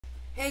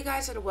Hey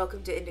guys, and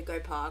welcome to Indigo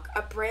Park,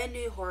 a brand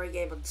new horror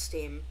game on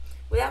Steam.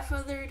 Without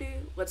further ado,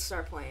 let's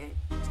start playing.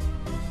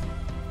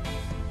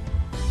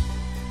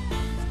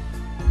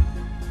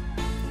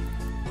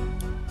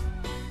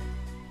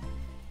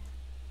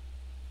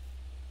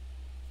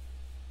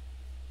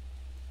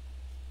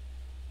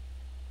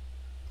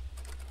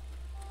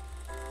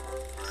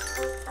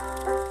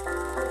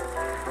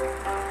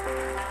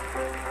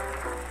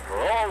 For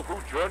all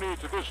who journey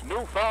to this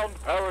newfound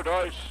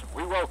paradise,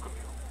 we welcome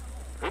you.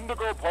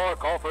 Indigo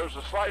Park offers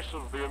a slice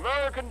of the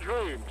American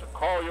dream to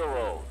call your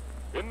own.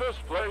 In this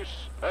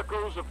place,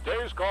 echoes of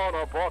days gone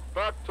are brought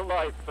back to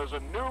life as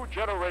a new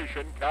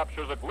generation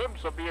captures a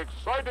glimpse of the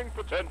exciting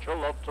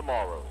potential of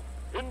tomorrow.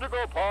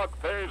 Indigo Park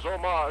pays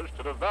homage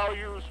to the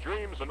values,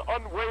 dreams, and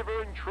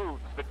unwavering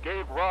truths that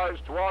gave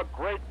rise to our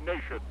great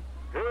nation.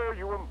 Here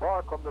you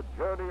embark on the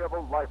journey of a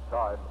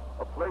lifetime,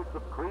 a place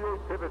of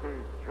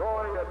creativity,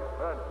 joy, and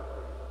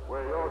fantasy,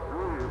 where your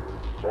dreams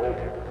hope.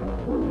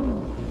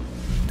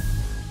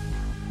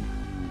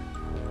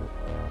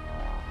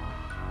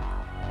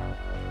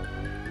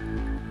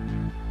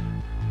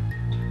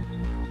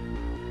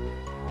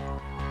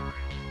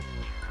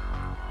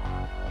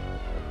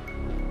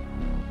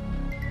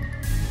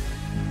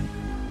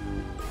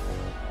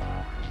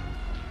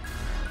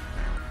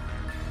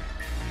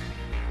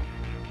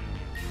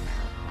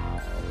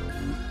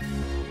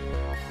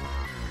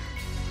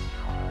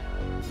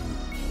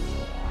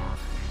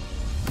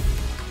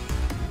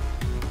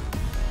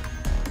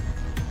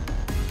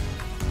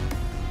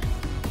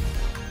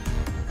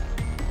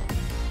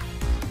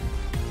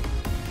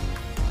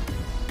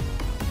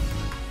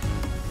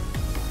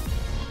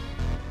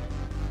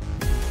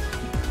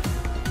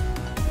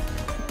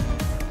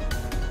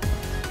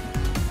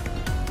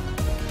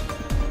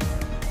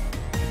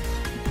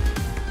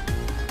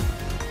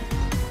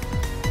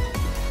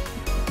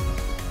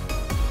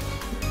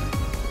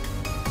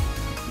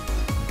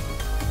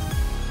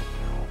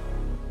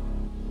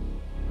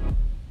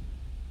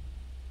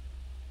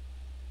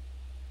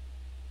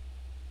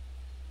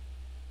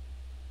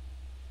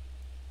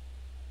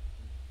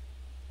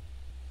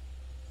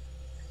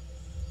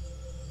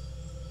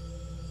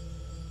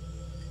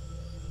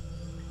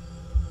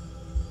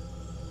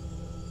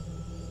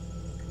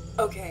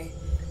 Okay.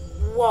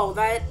 Whoa,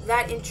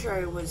 that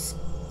intro was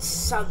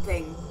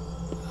something.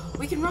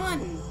 We can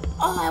run!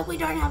 Oh, we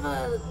don't have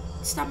a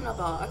stamina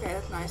bar. Okay,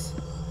 that's nice.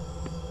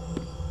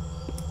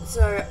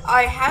 So,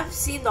 I have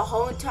seen the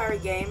whole entire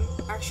game,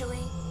 actually,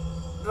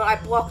 but I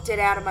blocked it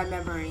out of my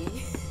memory.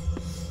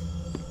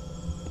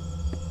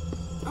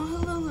 Oh,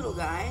 hello, little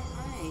guy.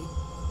 Hi.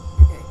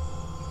 Okay.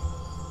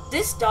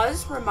 This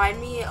does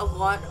remind me a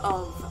lot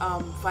of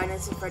Five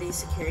Nights at Freddy's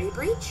Security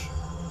Breach.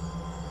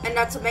 And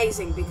that's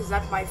amazing, because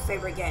that's my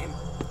favorite game.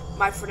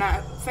 My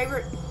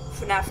favorite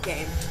FNAF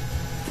game.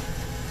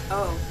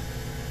 Oh.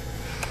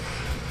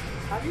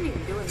 I didn't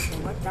even do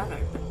anything. Let that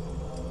open.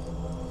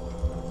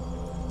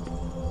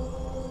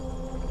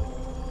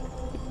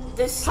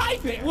 This... Hi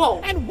there, Whoa.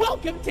 and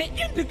welcome to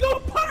Indigo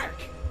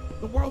Park!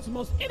 The world's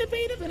most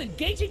innovative and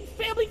engaging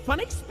family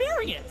fun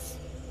experience!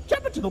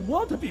 Jump into the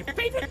world of your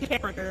favorite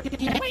character.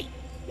 Wait,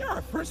 you're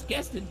our first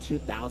guest in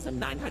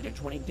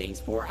 2,920 days,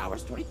 4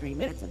 hours, 23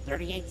 minutes, and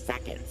 38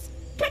 seconds.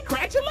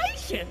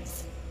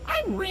 Congratulations!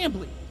 I'm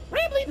Rambly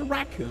the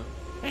raccoon,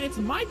 and it's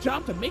my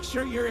job to make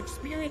sure your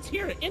experience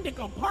here at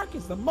Indigo Park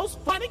is the most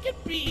fun it can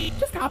be.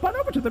 Just hop on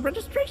over to the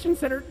registration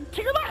center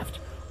to your left,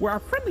 where our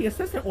friendly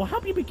assistant will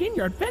help you begin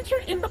your adventure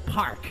in the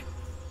park.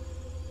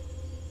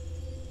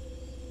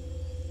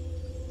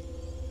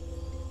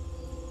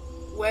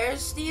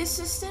 Where's the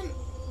assistant?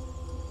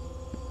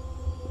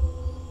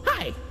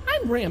 Hi,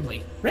 I'm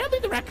Rambly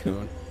the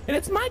raccoon, and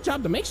it's my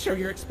job to make sure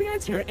your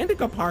experience here at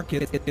Indigo Park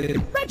is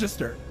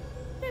registered.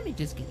 Let me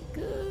just get a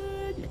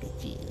good look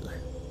at you.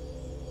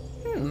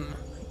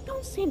 I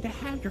don't seem to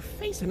have your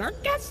face in our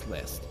guest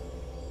list.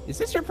 Is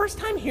this your first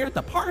time here at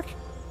the park,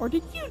 or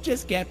did you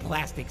just get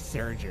plastic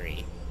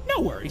surgery?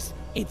 No worries,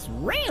 it's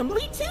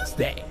Rambly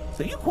Tuesday,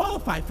 so you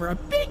qualify for a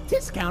big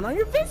discount on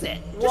your visit.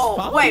 Just Whoa,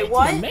 follow wait, me to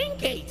what? the main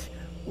gate.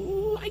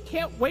 Ooh, I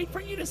can't wait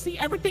for you to see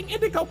everything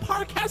Indigo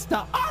Park has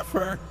to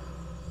offer.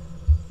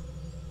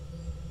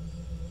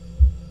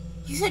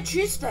 He said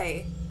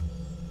Tuesday.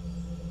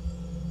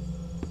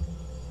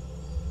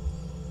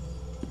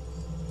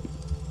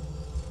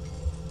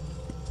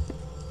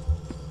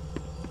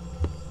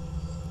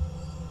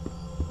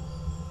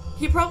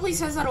 He probably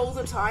says that all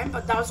the time,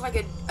 but that was like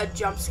a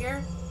jump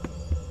scare.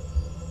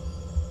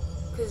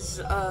 Cause,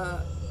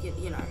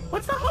 you know.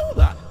 What's the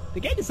holdup? The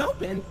gate is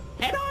open.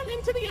 Head on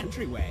into the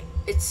entryway.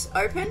 It's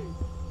open?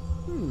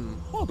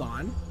 Hold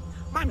on.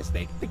 My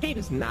mistake. The gate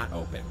is not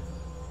open.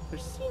 There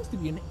seems to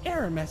be an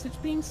error message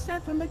being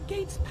sent from the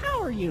gate's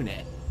power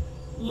unit.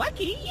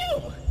 Lucky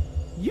you!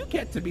 You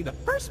get to be the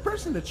first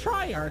person to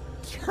try our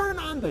turn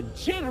on the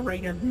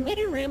generator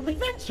mini Rambly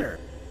venture.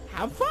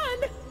 Have fun!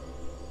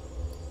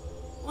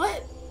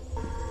 What?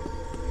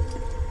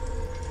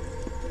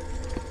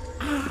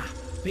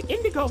 The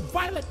Indigo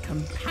Violet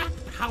Compact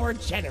Power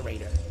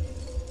Generator.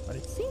 But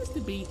it seems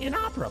to be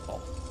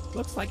inoperable.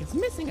 Looks like it's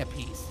missing a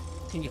piece.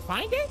 Can you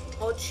find it?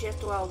 Hold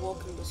shift while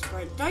walking to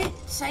sprint.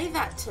 Don't say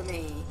that to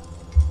me.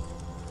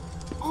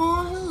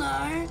 Oh,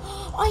 hello.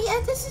 Oh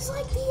yeah, this is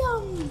like the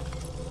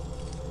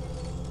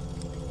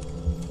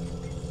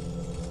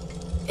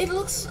it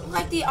looks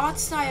like the art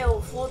style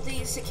for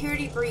the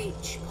security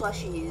breach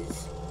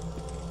plushies.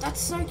 That's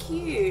so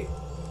cute.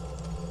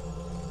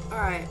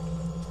 Alright.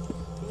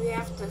 We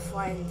have to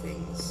find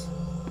things.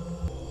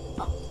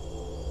 Oh.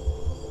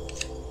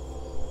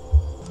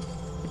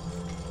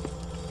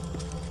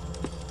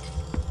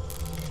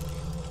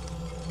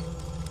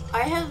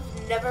 I have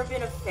never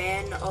been a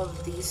fan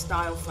of these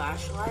style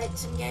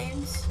flashlights in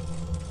games.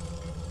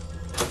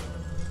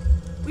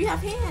 We have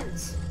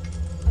hands.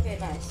 Okay,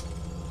 nice.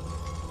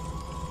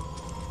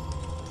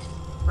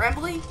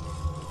 Rambly?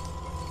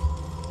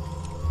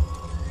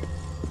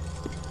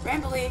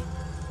 Rambly.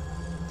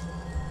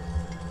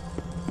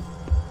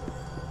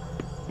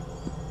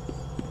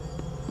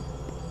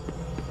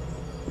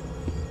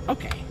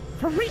 Okay,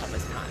 for real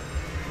this time.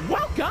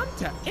 Welcome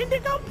to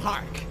Indigo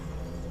Park.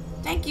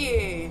 Thank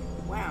you.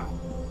 Wow.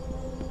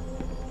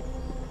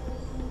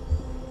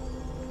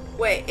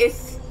 Wait,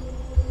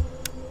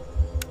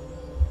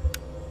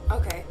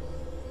 okay.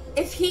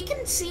 If he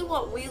can see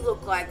what we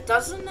look like,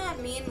 doesn't that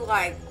mean,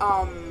 like,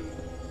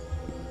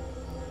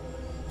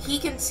 he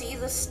can see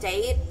the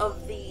state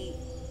of the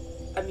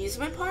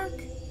amusement park?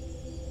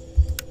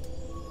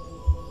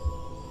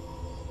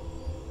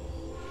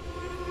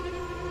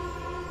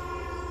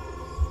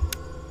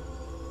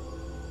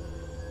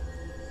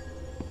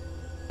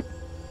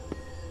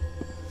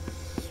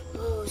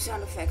 Oh,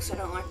 sound effects, I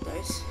don't like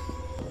those.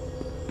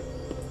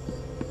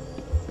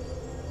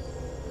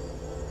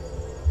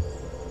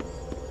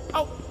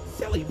 Oh,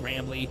 silly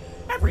Rambly.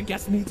 Every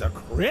guest needs a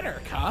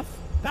critter cuff.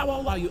 That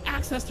will allow you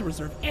access to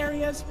reserved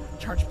areas,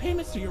 charge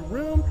payments to your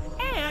room,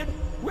 and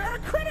wear a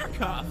critter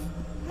cuff.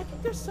 I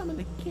think there's some in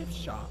the gift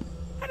shop.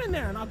 Head in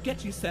there and I'll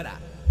get you set up.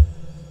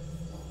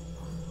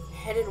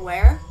 Headed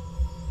where?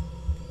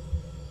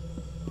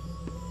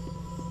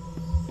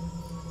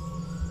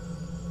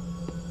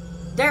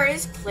 There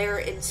is clear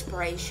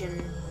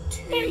inspiration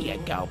to... There you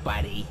go,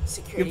 buddy.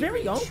 Security Your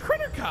very own breach.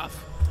 critter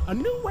cuff. A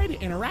new way to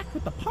interact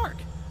with the park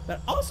that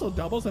also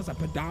doubles as a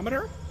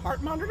pedometer,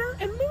 heart monitor,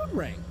 and mood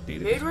ring.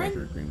 Data Mood disclosure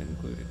ring? agreement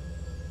included.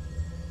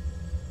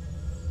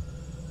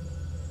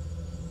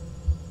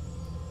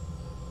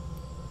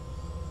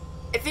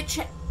 If it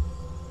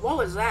what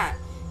was that?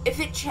 If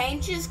it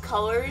changes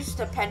colors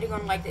depending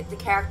on like the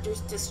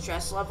character's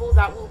distress level,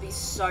 that will be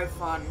so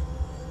fun.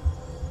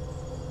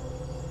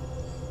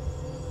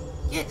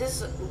 Yeah,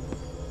 this.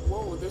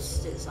 Whoa, this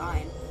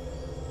design.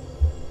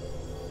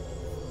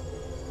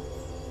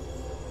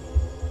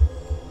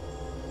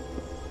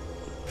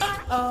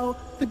 Uh-oh,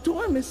 the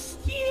door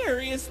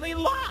mysteriously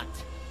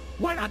locked.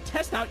 Why not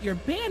test out your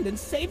band and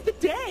save the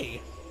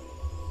day?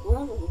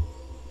 Ooh.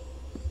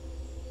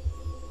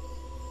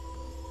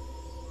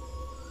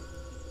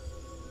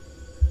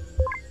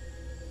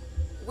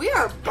 We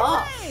are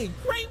buff. Hey,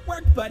 great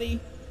work, buddy.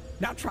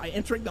 Now try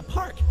entering the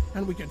park,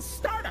 and we can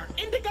start our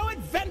Indigo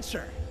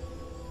adventure.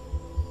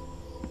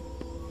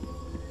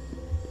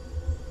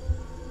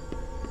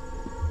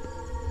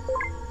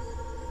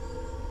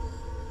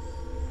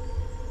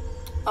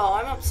 Oh,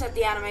 I'm upset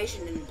the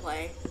animation didn't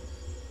play.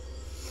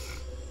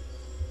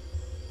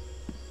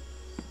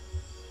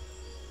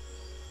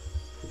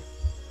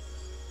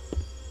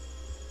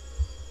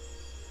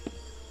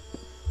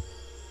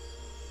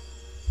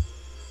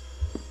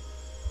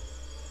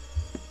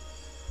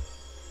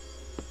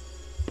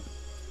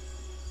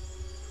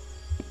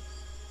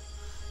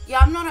 Yeah,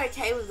 I'm not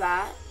okay with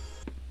that.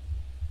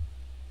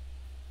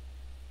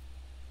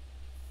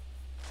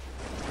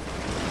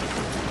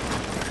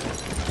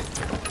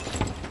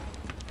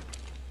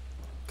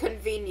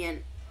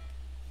 Convenient.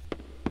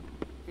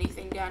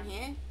 Anything down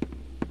here?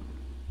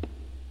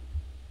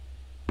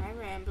 Hi,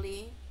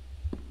 Rambly.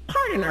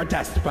 Pardon our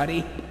dust,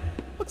 buddy.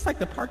 Looks like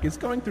the park is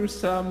going through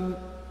some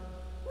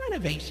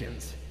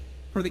renovations.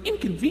 For the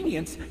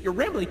inconvenience, your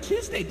Rambly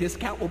Tuesday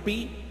discount will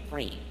be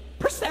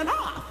 3%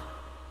 off.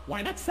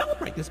 Why not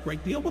celebrate this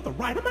great deal with a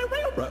ride on my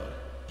railroad?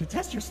 To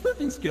test your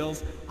sleuthing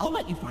skills, I'll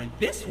let you find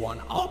this one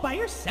all by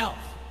yourself.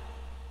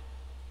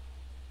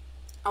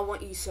 I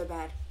want you so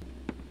bad.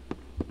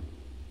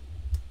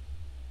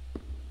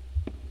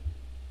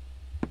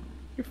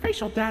 Your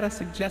facial data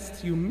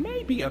suggests you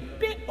may be a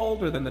bit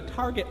older than the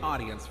target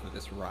audience for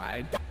this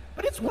ride,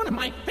 but it's one of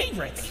my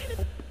favorites.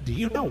 Do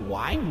you know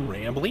why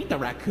Rambly the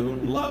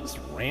raccoon loves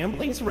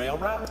Rambly's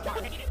Railroad?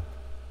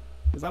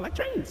 Because I like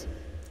trains.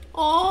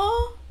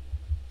 Aww,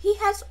 he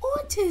has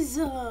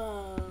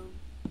autism.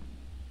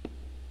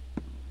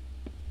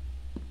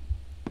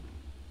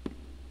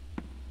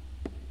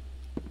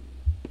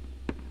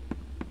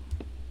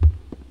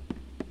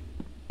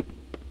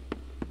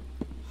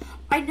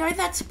 I know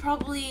that's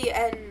probably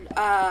an,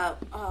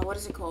 what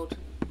is it called?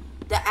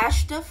 The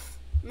Ashtuff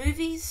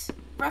movies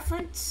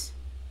reference?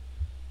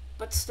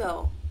 But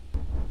still.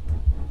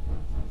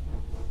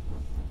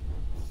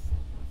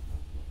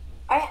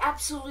 I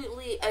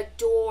absolutely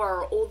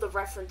adore all the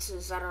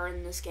references that are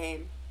in this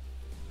game.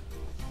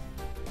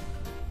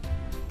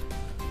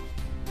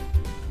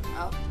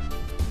 Oh.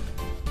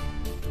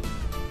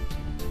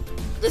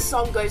 This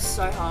song goes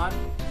so hard.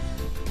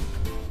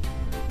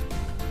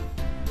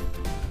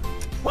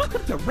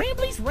 Welcome to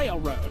Rambley's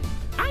Railroad.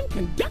 I'm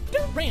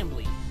Conductor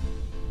Rambley.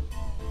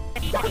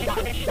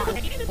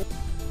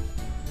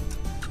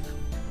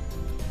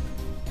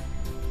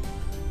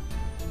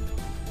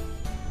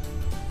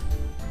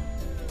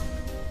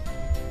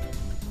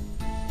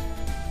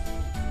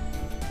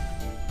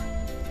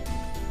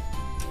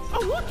 Oh,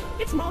 look!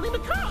 It's Molly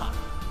McCaw!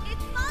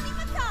 It's Molly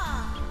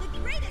McCaw, the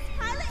greatest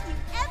pilot you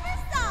ever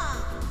saw!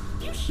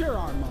 You sure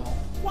are, Moll.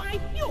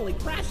 Why, you only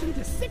crashed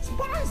into 6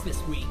 bars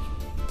this week.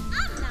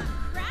 I'm not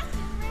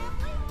crashing,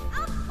 Rambley.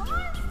 I'm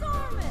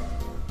barnstorming!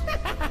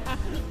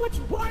 What's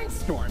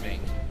barnstorming?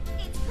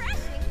 It's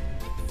crashing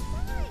with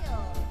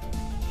style.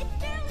 It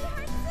barely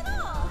hurts at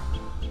all.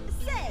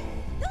 Say,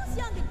 those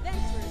young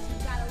adventurers who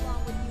got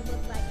along with you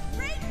look like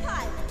great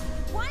pilots.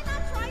 Why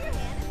not try your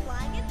hand at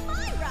flying in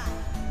my ride?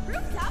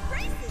 Rooftop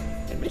races.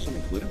 Admission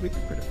included with the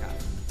critter cop.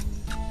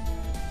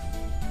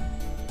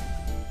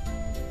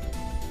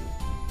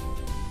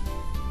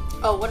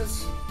 Oh, what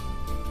is...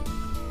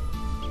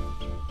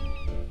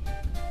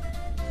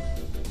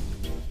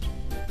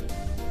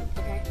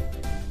 Okay.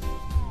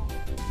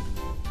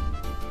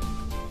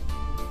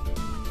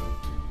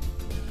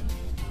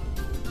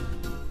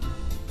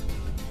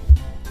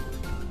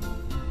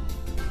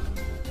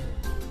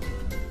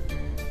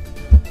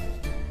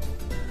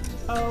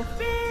 Oh,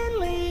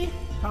 Finley!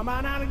 Come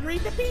on out and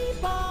greet the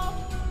people!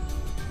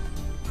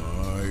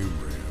 Hi,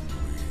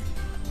 Rambley.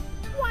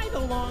 Why the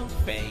long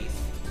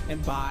face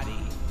and body?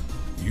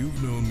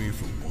 You've known me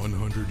for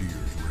 100 years,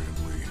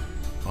 Rambley.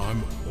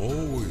 I'm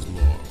always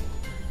lost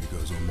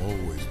because I'm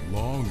always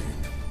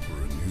longing for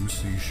a new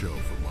seashell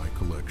for my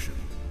collection.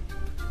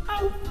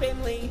 Oh,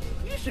 Finley,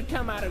 you should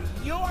come out of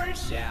your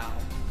shell.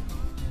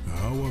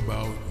 How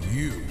about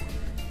you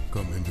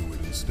come into it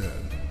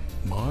instead?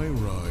 My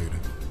ride,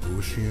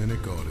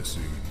 Oceanic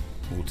Odyssey,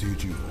 will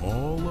teach you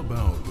all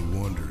about the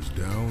wonders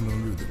down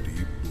under the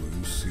deep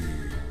blue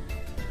sea.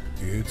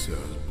 It's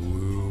as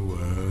blue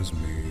as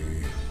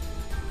me.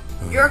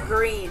 You're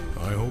green.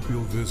 I hope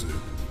you'll visit.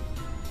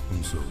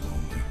 I'm so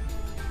lonely.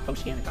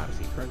 Oceanic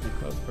Odyssey currently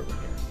closed for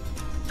repairs.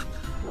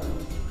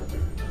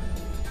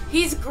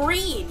 He's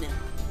green.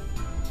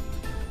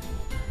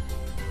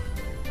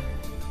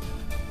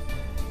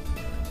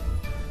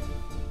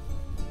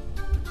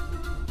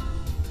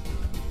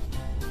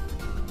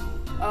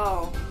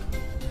 Oh.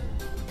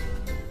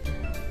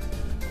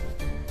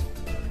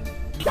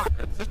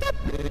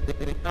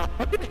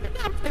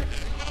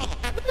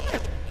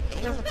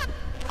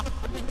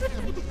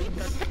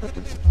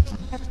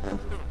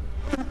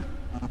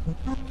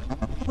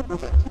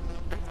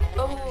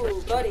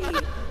 Oh, buddy.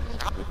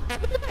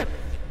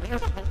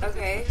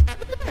 Okay.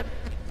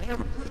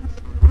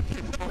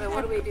 Wait,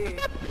 what do we do?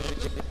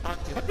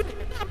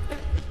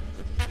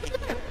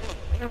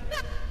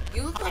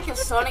 You look like a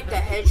Sonic the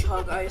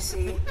Hedgehog,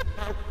 OC.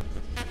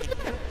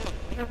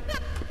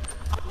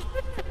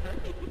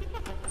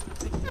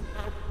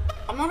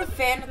 I'm not a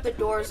fan of the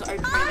doors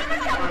opening.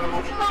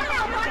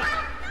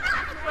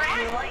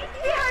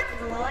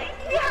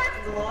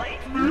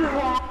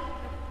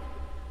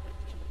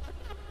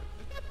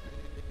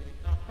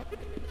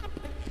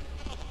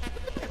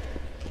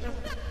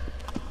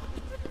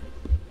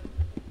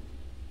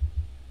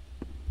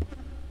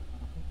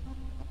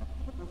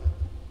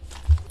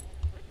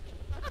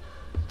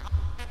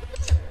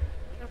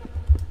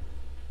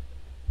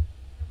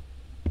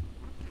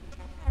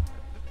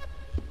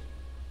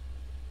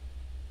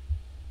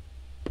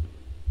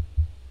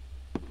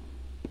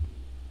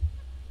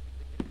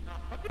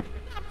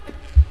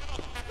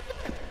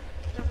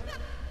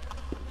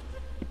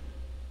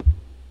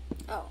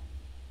 Oh.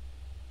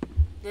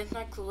 There's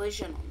no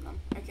collision on them.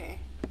 Okay.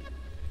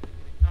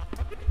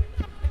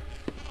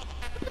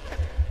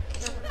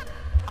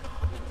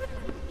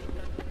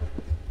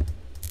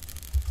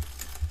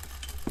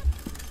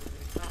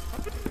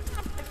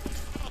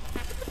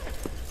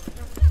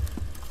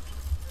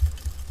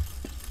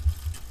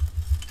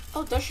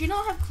 Oh, does she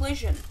not have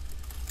collision?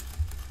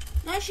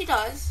 No, she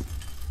does.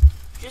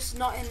 Just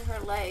not in her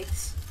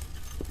legs.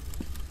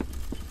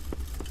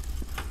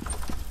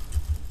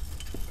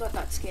 God,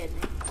 that scared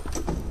me.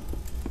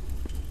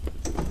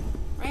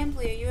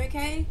 Rambley, are you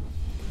okay?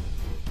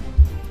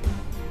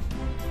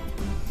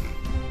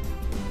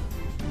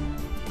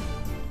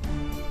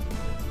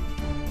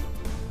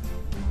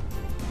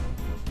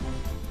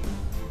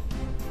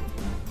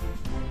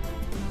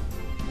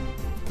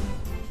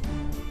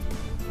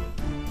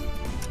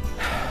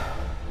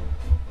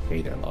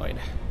 Hey there, Lloyd.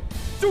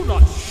 Do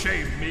not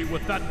shame me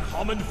with that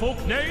common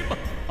folk name.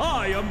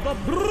 I am the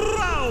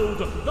proud,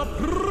 the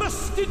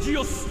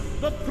prestigious,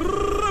 the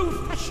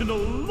professional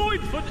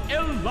Lloydford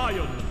L.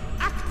 Lion,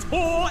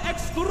 actor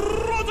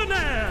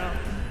extraordinaire.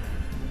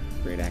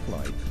 Great act,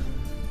 Lloyd.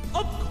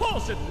 Of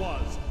course it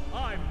was.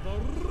 I'm the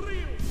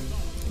real star.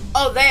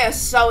 Oh, they are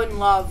so in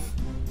love.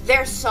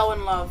 They're so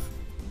in love.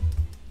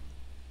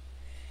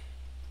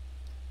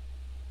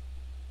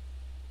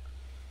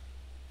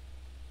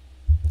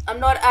 I'm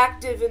not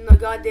active in the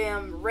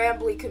goddamn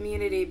Rambly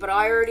community, but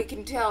I already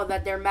can tell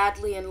that they're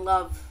madly in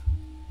love.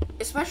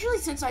 Especially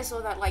since I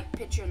saw that, like,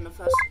 picture in the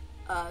first,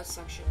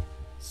 section.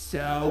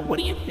 So, what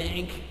do you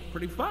think?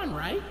 Pretty fun,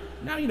 right?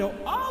 Now you know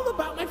all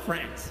about my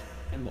friends.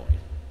 And Lloyd.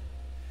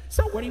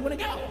 So, where do you want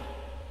to go?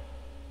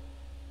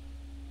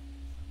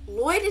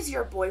 Lloyd is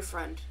your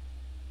boyfriend.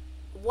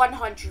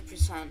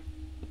 100%.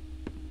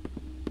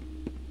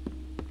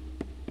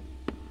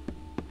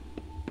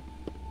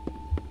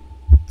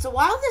 So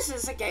while this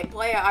is a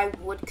gameplay, I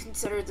would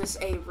consider this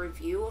a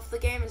review of the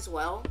game as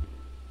well.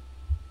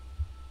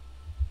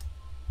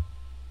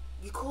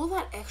 You call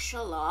that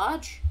extra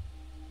large?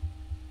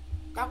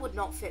 That would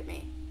not fit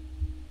me.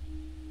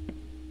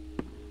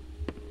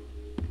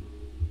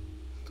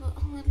 Oh,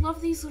 I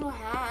love these little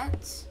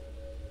hats.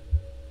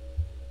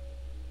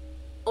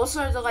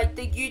 Also,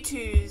 the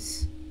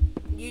U2's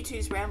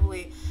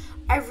Rambly.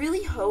 I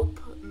really hope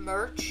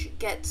merch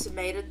gets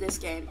made of this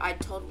game. I'd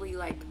totally,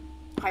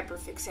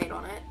 hyperfixate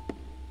on it.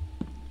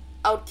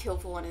 I would kill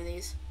for one of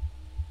these.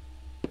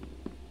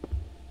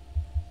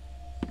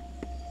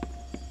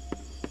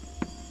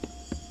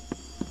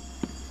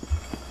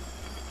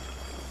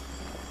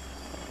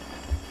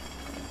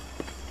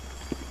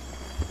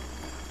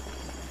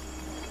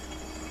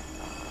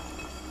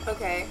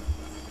 Okay.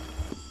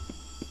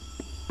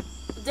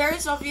 There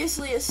is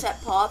obviously a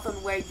set path on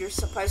where you're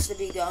supposed to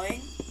be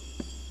going,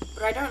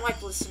 but I don't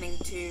like listening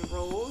to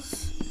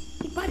rules.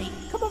 Hey, buddy,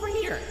 come over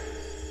here.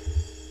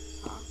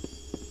 Huh?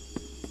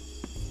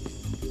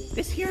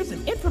 This here is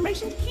an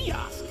information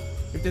kiosk.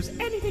 If there's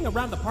anything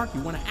around the park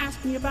you want to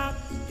ask me about,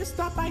 just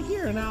stop by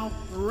here and I'll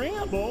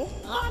ramble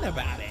on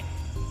about it.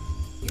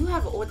 You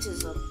have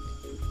autism.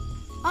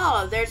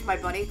 Oh, there's my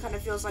buddy. Kind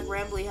of feels like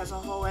Rambly has a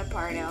whole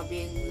empire now,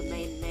 being the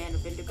main man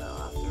of Indigo,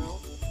 after all.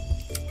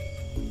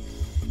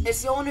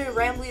 It's the all-new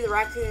Rambly the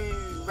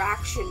Raccoon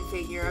Raction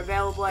figure,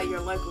 available at your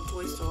local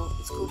toy store.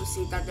 It's cool to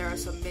see that there are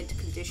some mint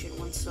condition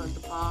ones still at the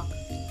park.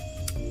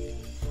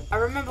 I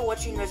remember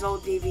watching those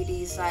old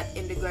DVDs that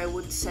Indigo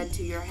would send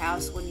to your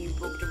house when you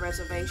booked a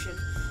reservation.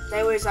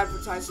 They always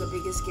advertised the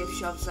biggest gift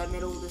shops that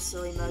made all this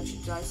silly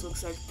merchandise look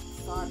so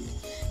fun.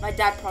 My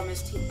dad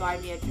promised he'd buy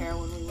me a pair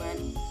when we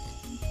went.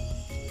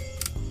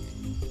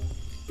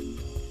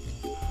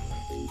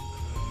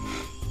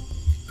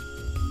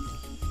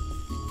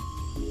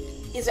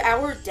 Is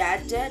our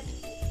dad dead?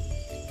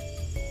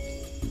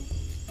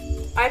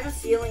 I have a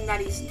feeling that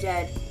he's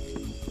dead.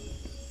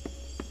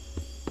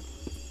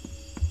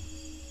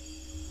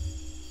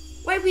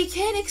 Wait, we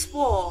can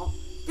explore.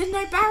 There's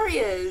no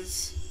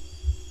barriers.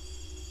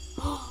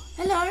 Oh,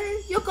 hello,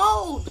 you're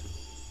gold.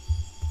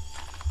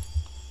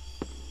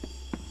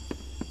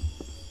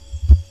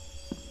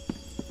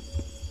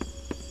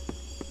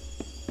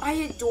 I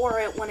adore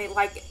it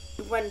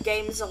when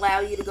games allow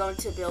you to go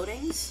into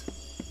buildings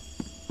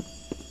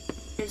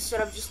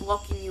instead of just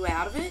locking you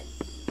out of it.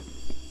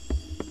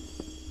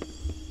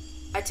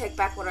 I take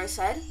back what I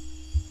said.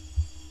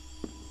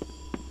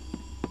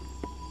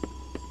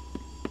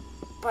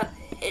 But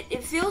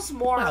it feels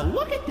more... Wow,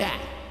 look at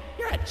that!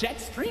 You're at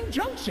Jetstream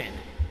Junction!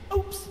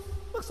 Oops,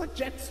 looks like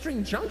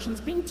Jetstream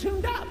Junction's being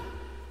tuned up.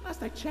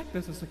 Last I checked,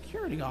 there's a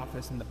security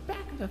office in the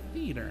back of the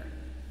theater.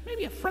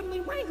 Maybe a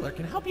friendly wrangler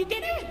can help you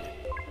get in.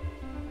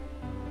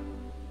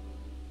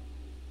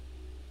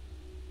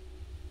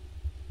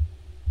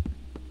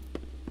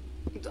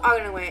 Oh,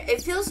 anyway,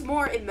 it feels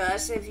more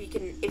immersive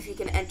if you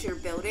can enter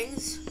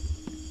buildings.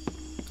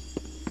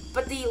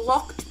 But the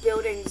locked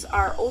buildings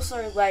are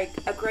also, like,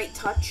 a great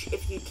touch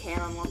if you can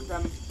unlock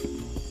them.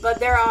 But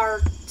there are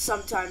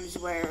some times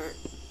where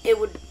it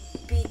would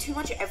be too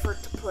much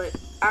effort to put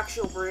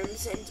actual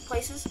rooms into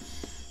places.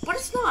 But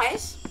it's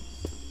nice.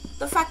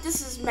 The fact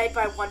this is made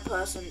by one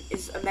person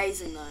is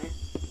amazing, though.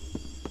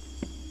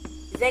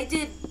 They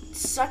did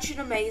such an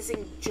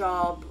amazing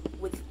job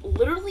with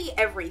literally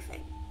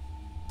everything.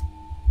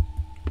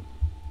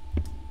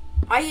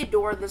 I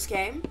adore this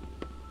game.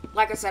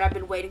 Like I said, I've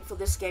been waiting for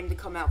this game to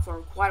come out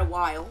for quite a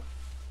while.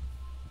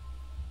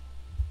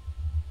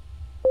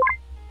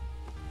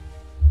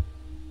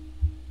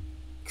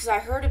 Because I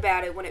heard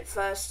about it when it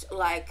first,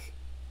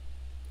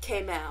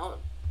 came out.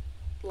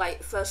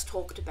 First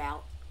talked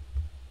about.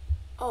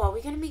 Oh, are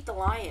we gonna meet the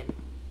lion?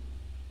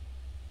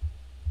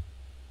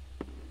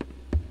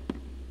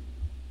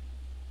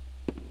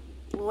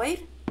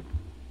 Lloyd?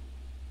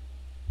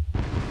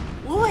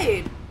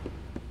 Lloyd!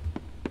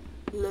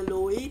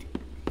 Lloyd?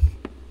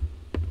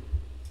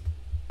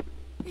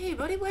 Hey,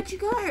 buddy, where'd you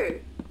go?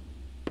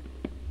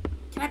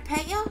 Can I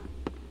pet ya?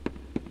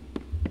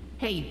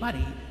 Hey,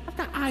 buddy, I've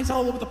got eyes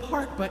all over the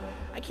park, but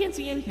I can't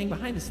see anything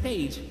behind the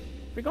stage.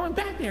 If you're going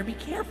back there, be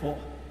careful.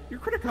 Your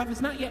critter cuff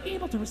is not yet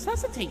able to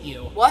resuscitate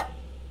you. What?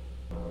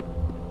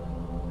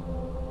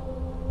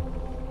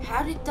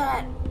 How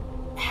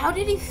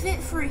did he fit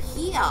through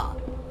here?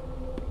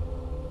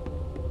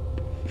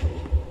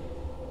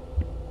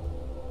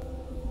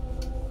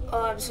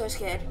 Oh, I'm so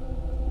scared.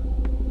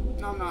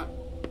 No, I'm not.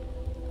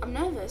 I'm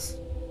nervous.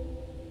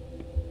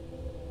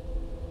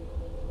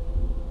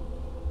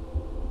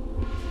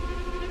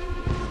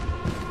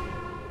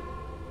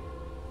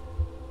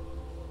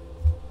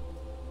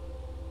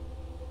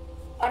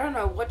 I don't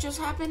know what just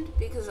happened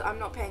because I'm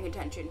not paying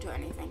attention to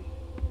anything.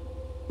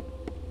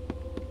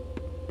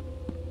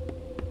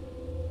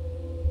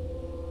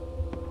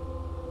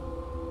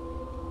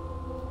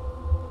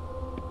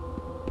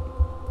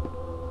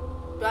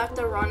 Do I have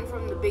to run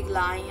from the big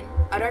lion?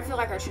 I don't feel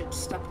like I should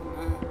step on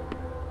that.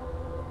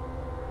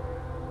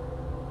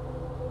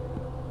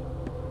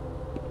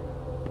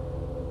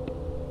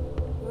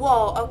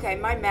 Whoa, okay,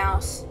 my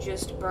mouse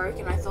just broke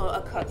and I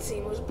thought a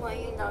cutscene was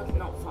playing. That was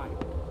not fun.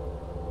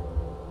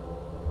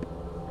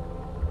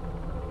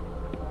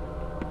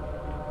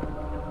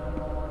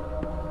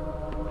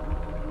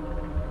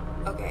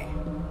 Okay.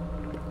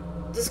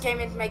 This game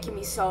is making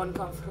me so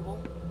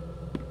uncomfortable.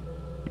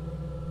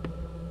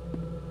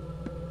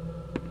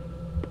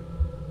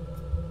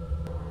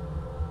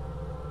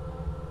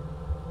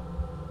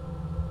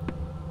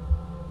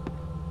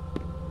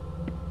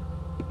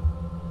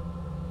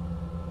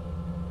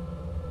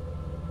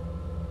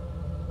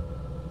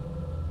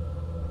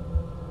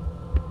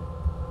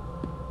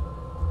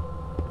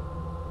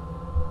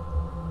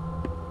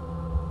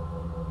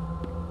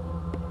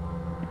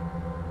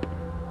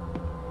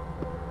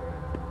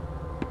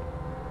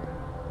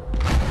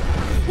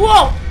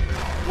 Whoa!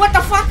 What the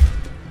fuck?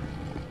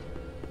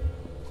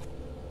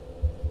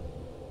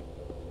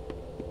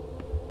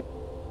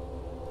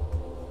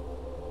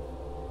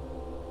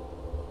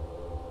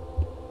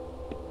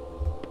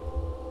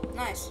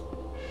 Nice.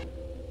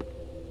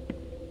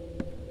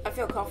 I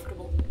feel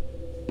comfortable.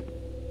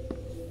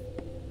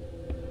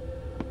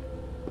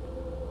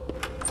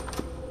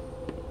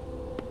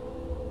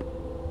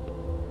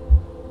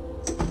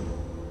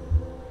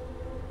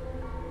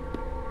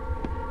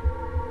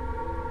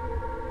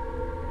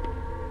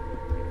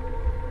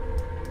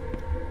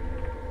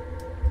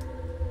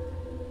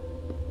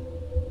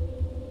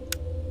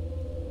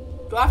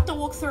 Do I have to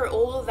walk through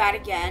all of that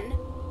again?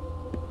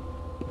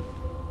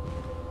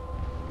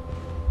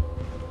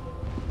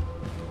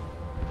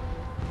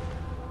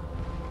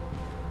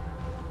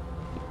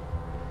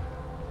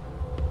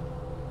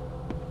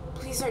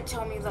 Please don't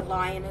tell me the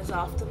lion is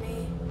after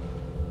me.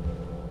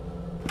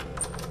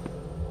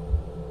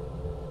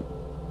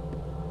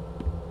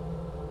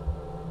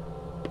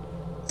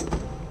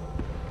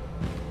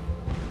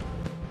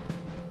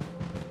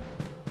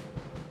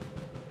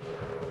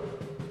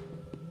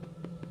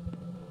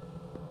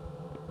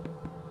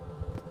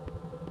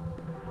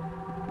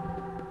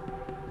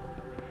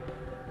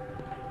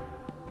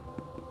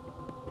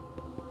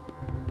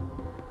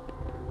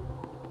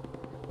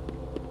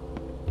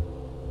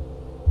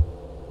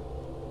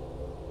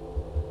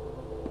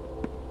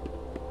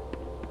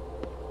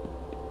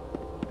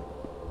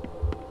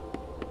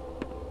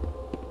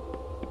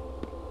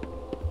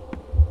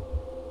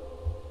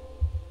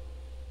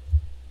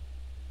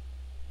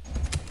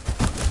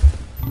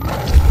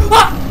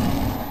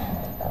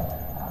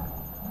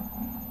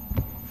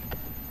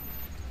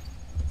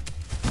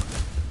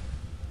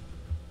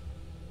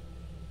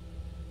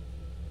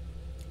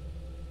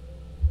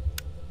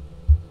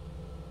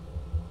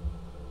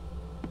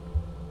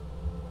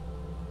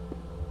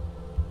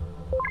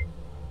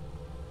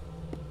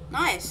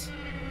 Nice.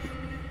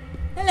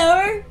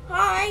 Hello.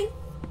 Hi.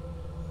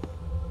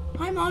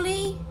 Hi,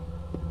 Molly.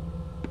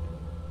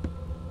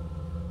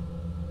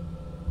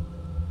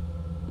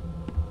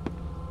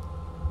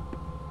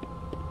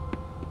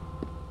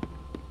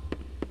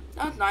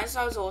 That was nice.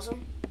 That was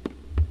awesome.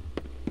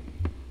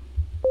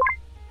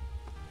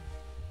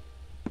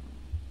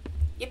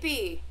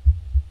 Yippee.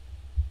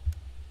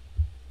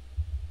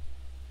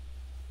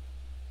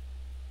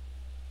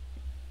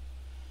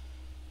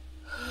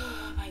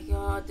 Oh my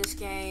god, this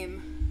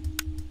game.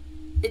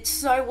 It's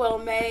so well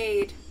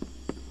made.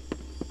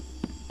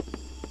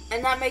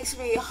 And that makes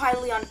me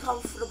highly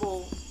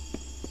uncomfortable.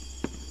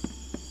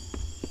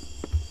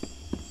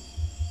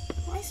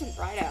 Nice and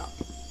bright out.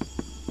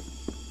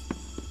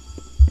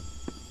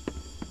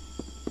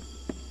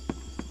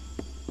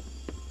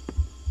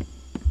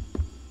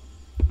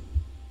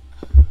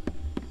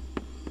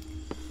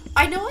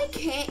 I know I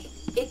can't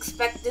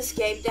expect this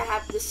game to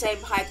have the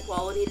same high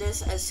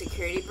qualityness as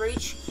Security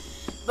Breach,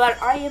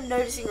 but I am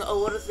noticing a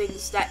lot of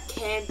things that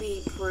can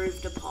be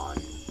improved upon.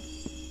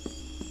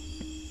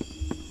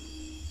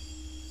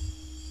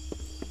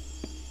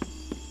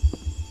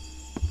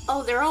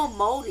 Oh, they're all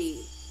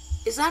moldy.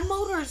 Is that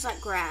mold or is that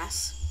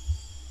grass?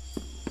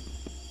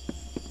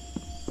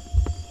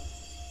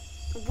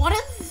 One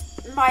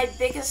of my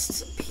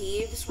biggest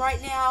peeves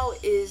right now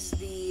is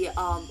the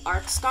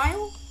art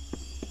style.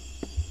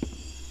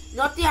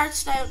 Not the art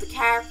style of the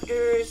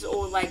characters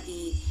or like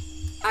the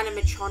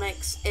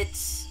animatronics.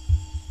 It's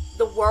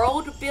the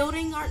world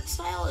building art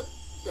style.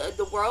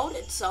 The world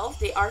itself,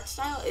 the art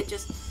style, it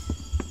just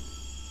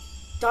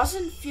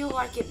doesn't feel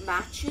like it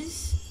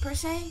matches per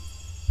se.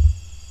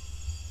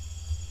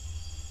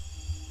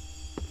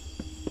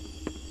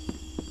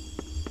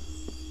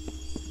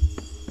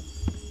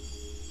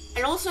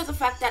 And also the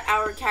fact that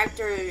our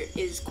character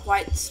is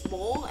quite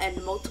small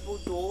and multiple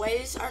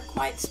doorways are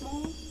quite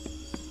small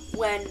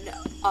when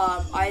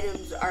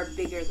items are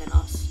bigger than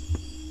us.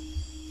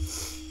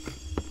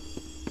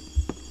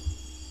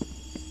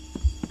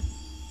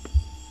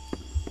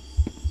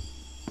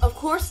 Of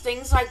course,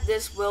 things like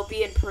this will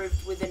be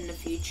improved within the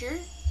future.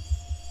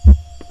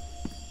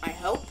 I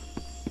hope.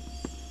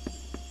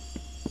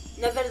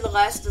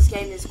 Nevertheless, this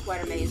game is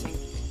quite amazing.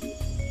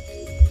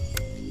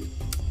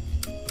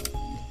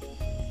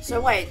 So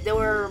wait, they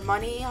were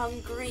money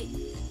hungry?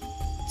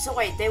 So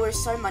wait, they were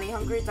so money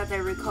hungry that they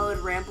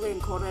recolored Rambly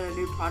and called it a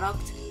new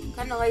product?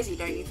 Kinda lazy,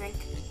 don't you think?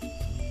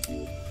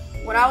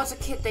 When I was a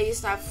kid, they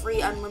used to have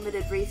free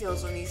unlimited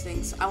refills on these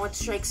things. I went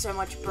straight so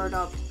much bird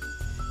up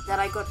that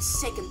I got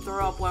sick and threw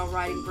up while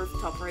riding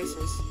rooftop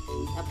races.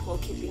 That poor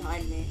kid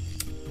behind me.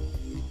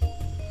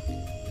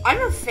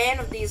 I'm a fan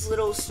of these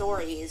little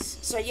stories.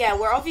 So yeah,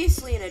 we're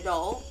obviously an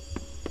adult.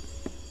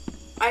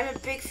 I'm a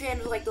big fan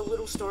of like the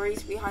little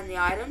stories behind the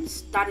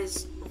items. That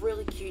is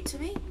really cute to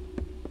me.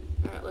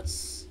 Alright,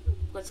 let's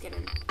get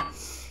in.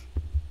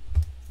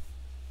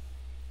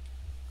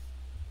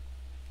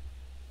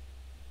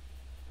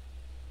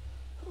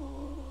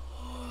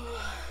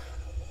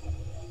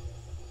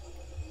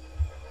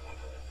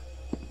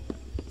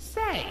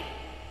 Say,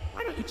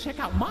 why don't you check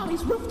out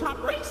Molly's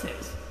rooftop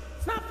races?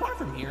 It's not far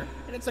from here,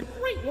 and it's a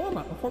great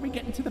warm-up before we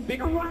get into the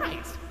bigger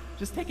rides.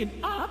 Just take an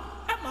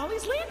up at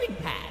Molly's landing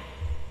pad.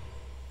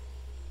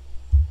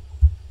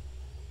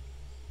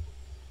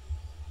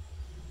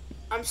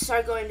 I'm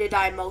so going to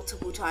die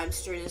multiple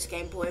times through this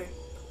gameplay.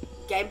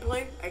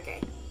 Gameplay?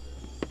 Okay.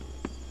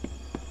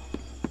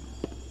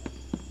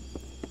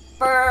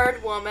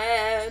 Bird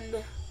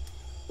woman.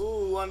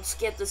 Ooh, I'm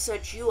scared to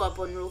search you up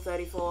on Rule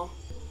 34.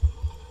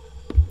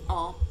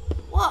 Oh.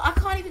 Well, I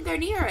can't even go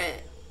near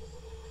it.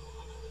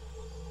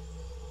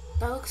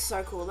 That looks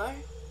so cool though.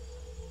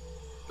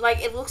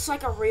 Like, it looks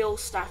like a real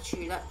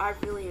statue. That I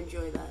really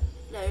enjoy that.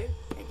 No.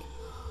 Okay.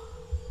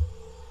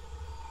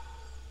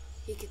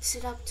 He could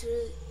sit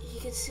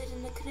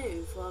in the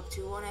canoe for up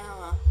to 1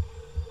 hour.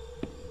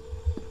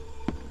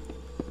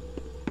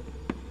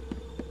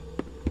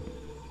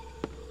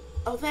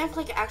 Oh, they have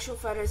like actual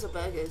photos of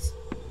burgers.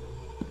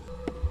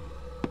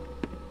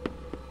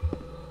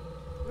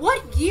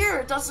 What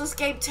year does this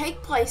game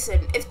take place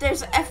in if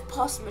there's F+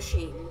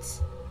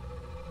 machines?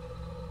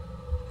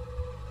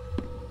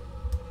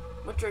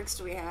 What drinks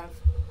do we have?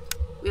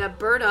 We have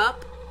Bird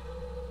Up,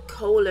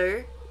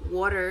 Cola,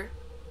 Water,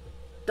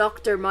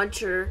 Dr.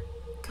 Muncher,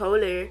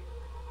 Cola,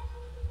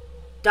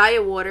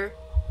 Diet Water.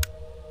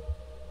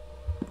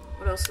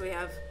 What else do we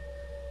have?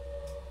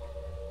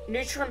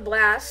 Neutron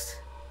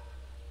Blast,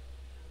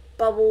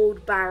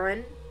 Bubbled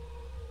Baron,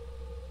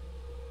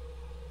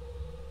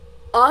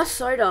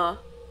 Soda,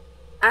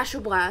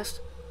 Astral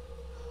Blast.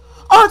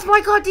 Oh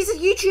my god, these are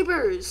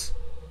YouTubers!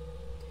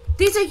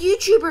 These are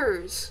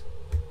YouTubers!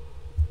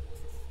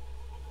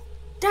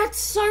 That's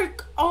so...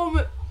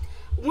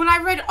 when I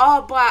read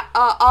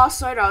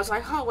Soda, I was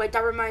like, oh wait,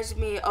 that reminds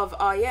me of,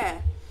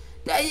 yeah.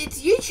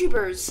 It's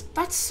YouTubers.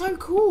 That's so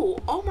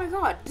cool. Oh my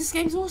god, this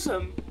game's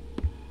awesome.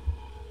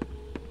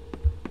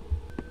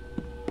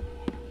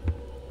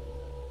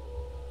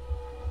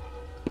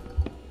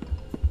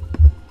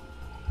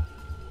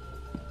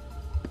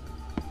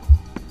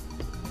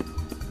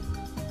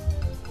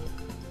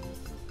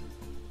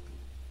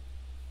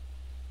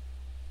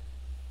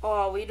 Oh,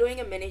 are we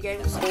doing a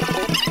minigame?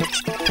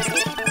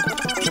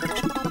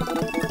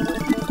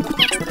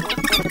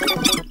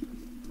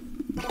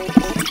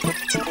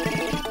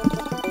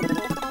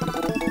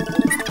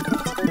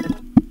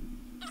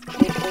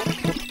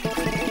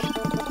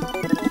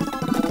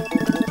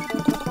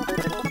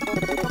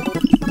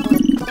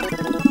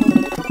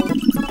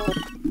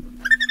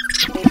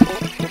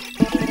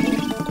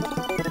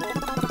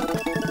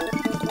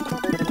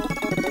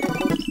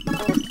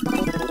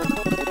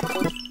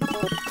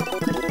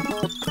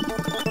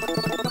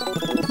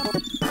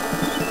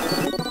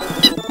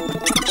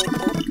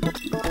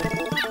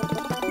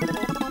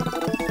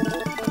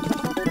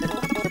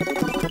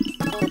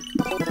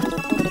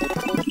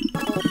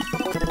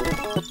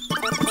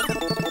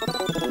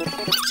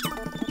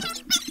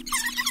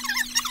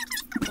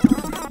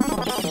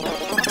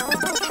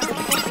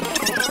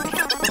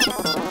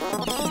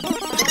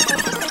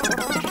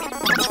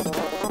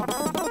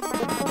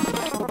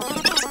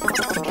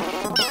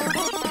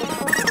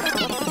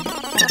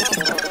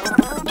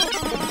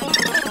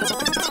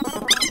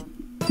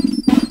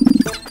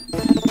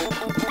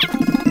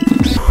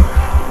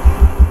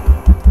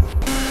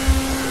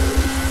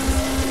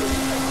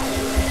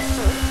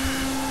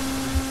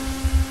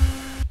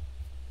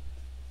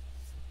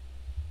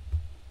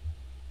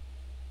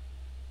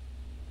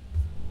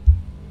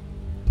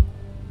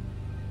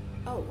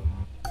 Oh.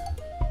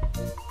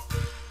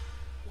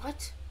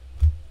 What?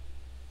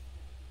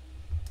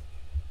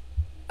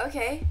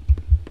 Okay.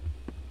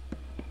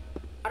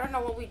 I don't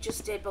know what we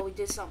just did, but we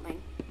did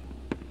something.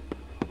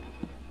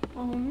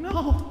 Oh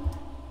no,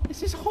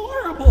 this is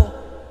horrible.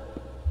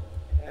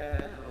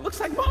 Looks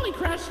like Molly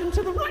crashed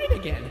into the ride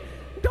again.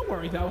 Don't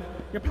worry though,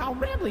 your pal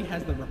Rambley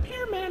has the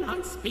repairman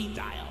on speed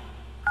dial.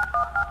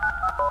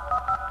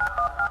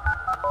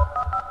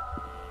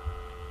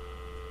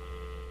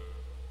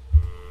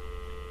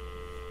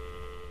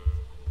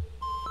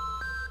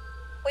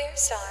 We're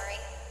sorry.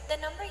 The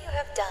number you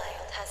have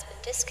dialed has been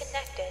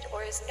disconnected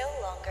or is no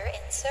longer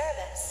in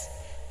service.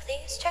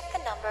 Please check the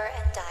number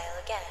and dial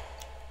again.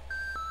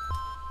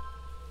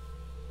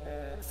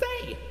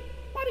 Say,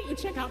 why don't you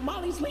check out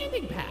Molly's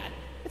landing pad?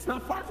 It's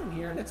not far from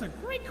here, and it's a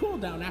great cool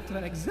down after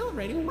that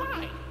exhilarating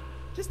ride.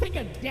 Just take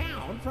a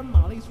down from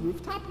Molly's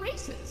rooftop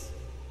races.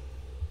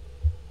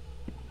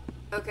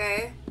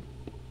 Okay.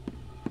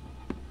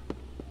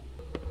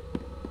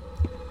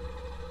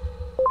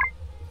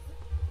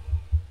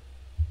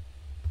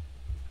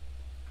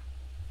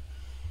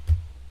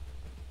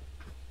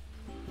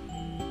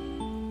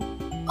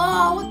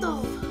 Oh, what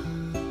the...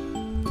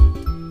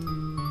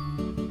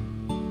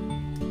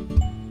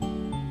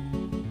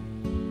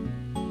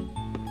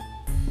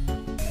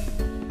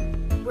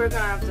 We're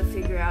gonna have to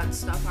figure out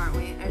stuff, aren't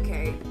we?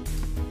 Okay.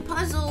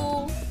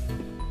 Puzzle!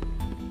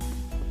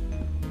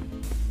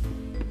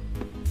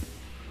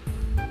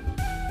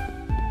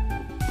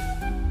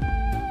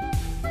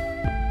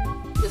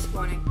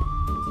 Disappointing.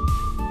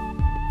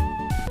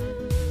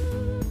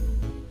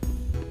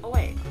 Oh,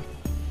 wait.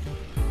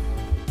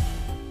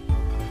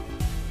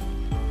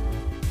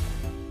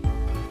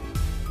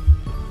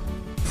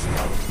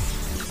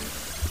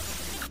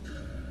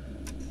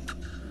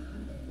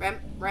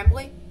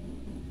 Rambly?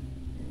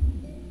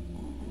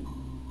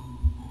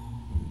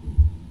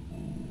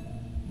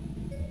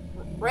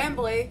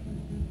 Rambly?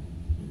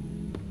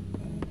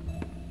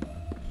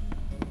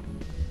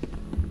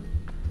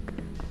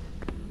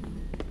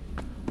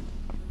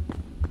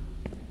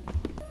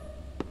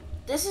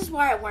 This is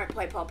why I won't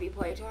play Puppy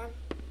Playtime.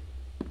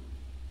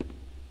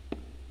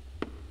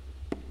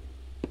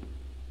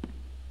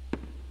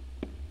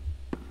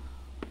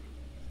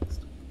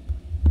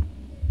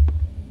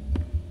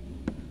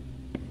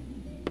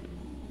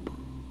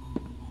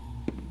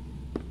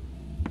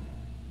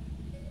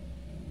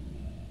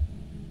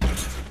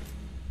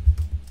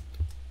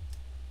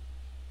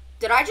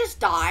 Did I just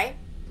die?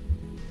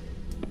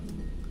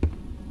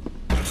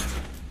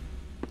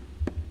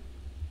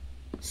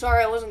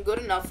 Sorry, I wasn't good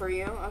enough for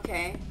you.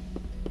 Okay.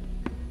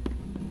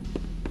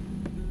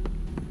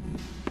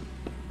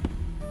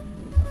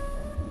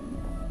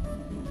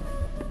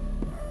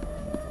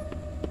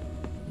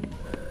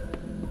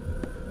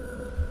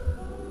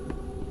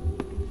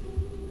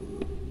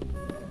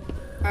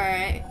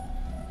 Alright.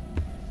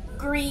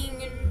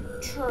 Green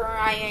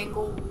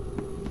triangle.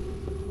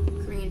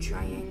 Green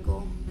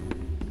triangle.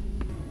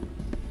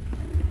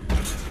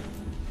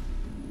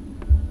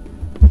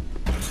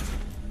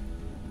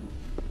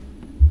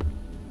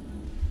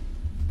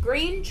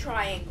 Green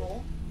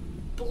triangle,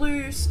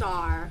 blue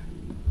star.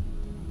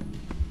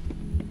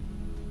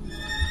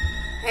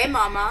 Hey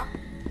mama,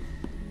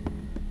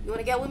 you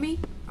wanna get with me?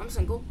 I'm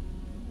single.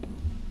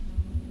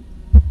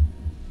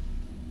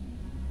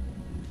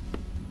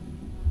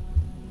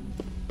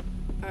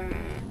 Alright.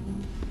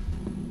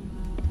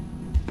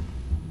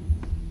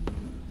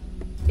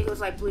 I think it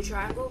was like blue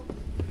triangle,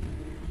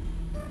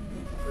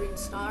 green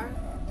star.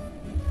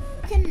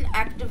 I can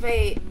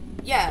activate,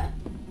 yeah,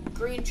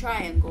 green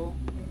triangle.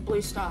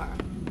 Blue star.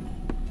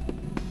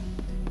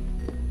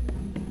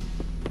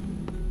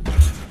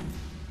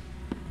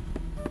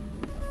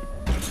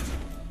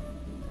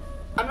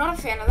 I'm not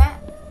a fan of that.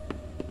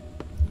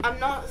 I'm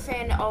not a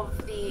fan of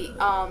the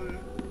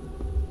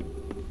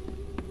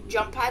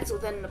jump pads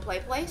within the play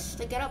place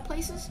to get up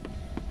places.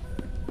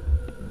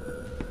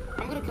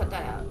 I'm gonna cut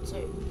that out. So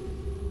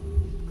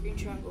green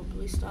triangle,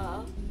 blue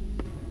star.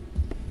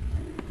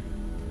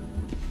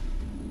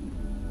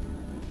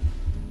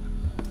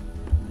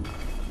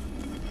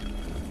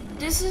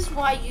 This is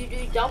why you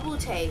do double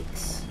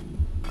takes.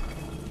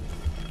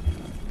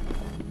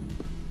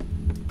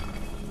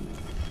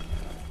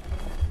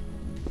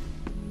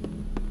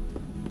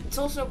 It's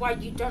also why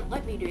you don't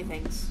let me do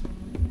things.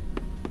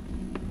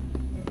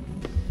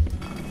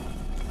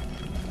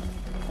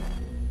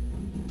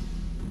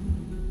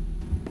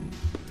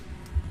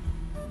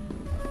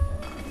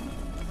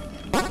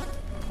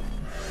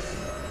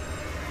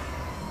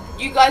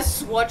 You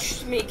guys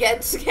watched me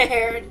get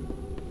scared.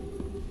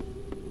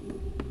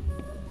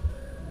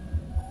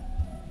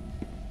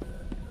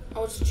 I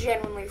was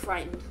genuinely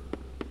frightened.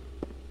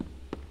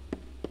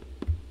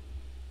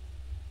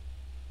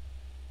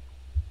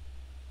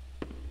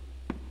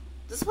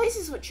 This place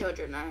is for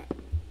children, right?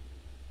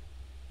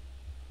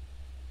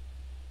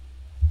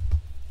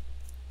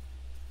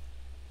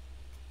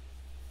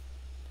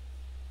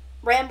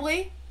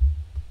 Rambly?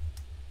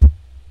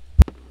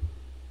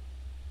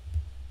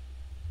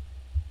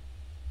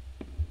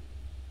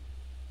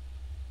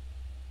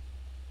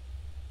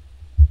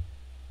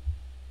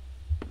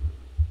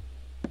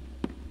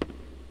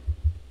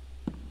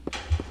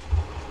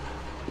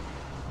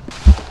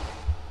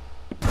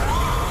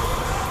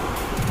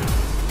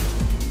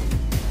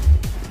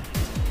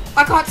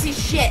 I can't see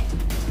shit.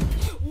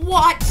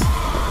 What?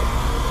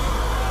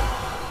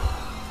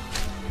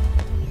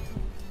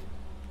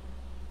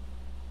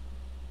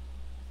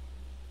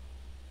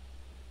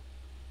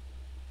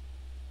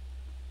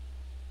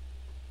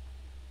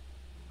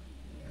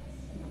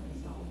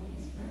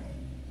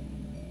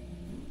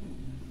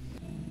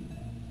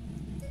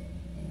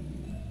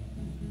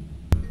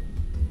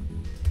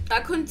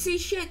 I couldn't see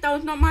shit. That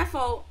was not my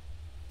fault.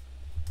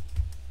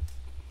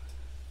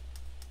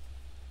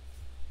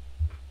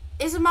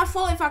 Is it my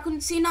fault if I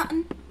couldn't see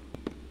nothing?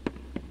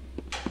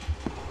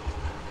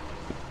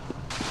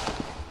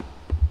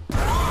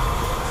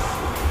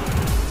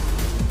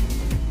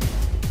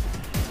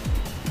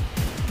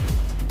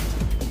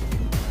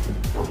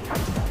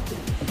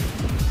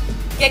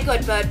 Get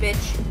good, bird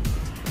bitch.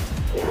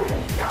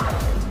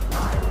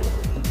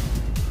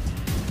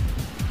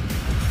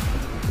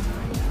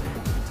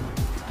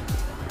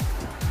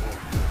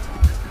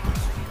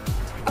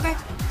 Okay.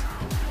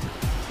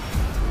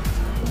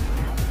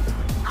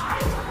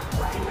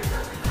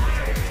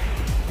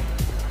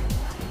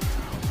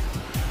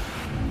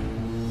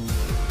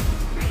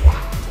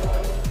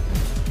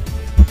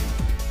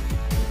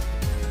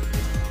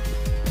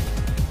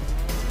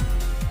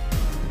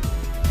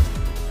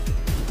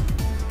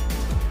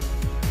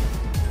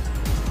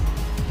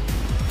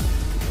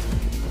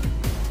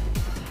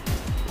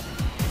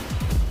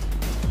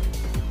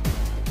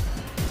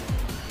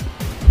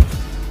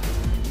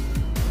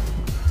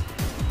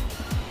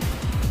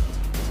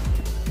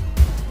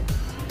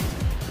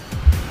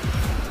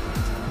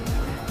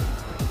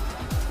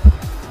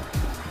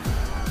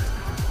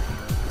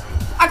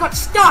 I got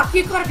stuck.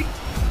 You gotta be.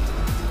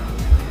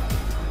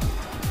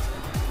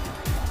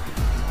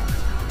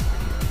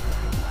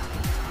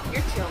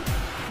 You're chill.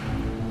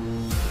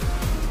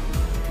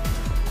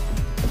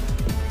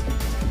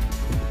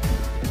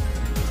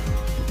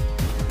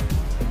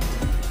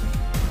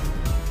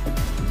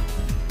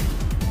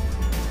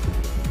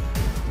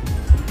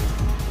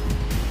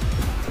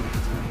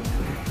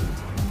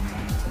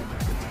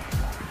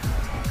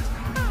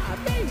 Ah,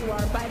 there you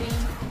are, buddy.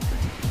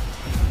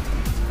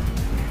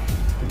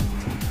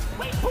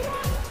 Wait, hold on.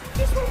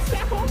 This one's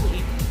staff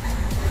only.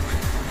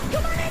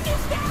 Come on in, new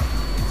staff.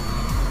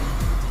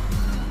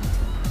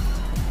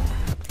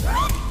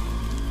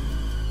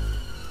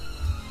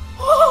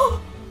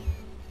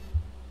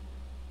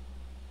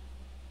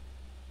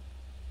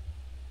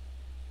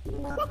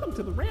 Welcome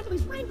to the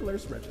Rambley's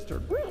Wranglers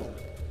registered room.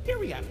 Here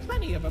we have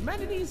plenty of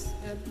amenities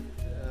and...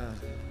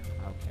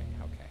 Okay.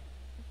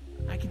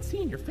 I can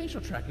see in your facial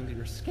tracking that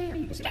you're scared,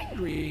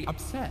 angry,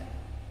 upset.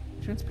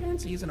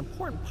 Transparency is an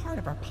important part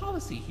of our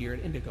policy here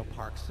at Indigo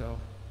Park, so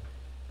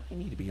I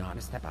need to be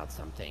honest about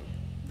something.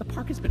 The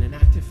park has been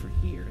inactive for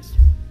years.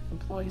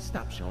 Employees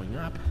stopped showing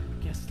up,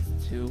 guests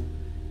too.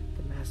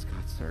 The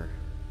mascots are...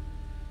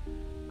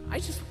 I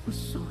just was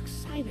so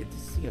excited to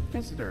see a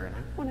visitor, and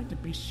I wanted to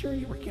be sure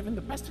you were given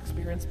the best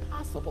experience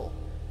possible.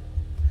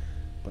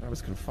 But I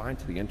was confined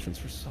to the entrance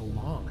for so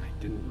long,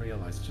 I didn't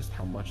realize just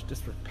how much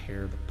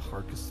disrepair the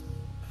park has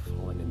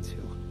fallen into.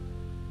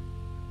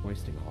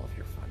 Wasting all of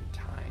your fun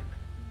time.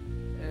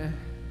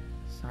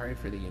 Sorry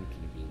for the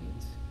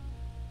inconvenience.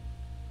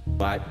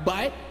 But,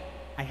 I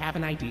have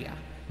an idea.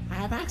 I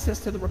have access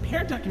to the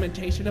repair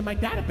documentation in my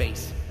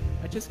database.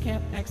 I just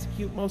can't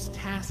execute most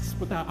tasks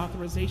without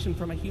authorization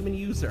from a human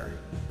user.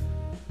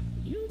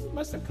 You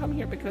must have come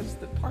here because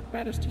the park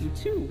matters to you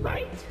too,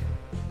 right?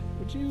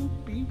 Would you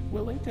be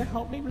willing to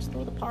help me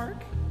restore the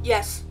park?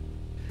 Yes.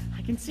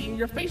 I can see in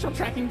your facial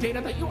tracking data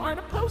that you aren't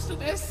opposed to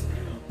this.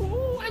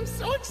 Ooh, I'm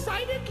so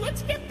excited.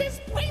 Let's get this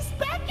place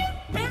back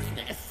in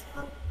business.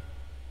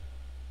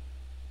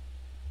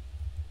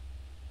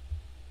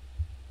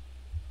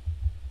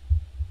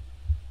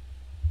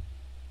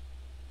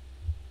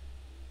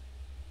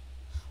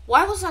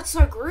 Why was that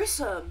so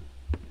gruesome?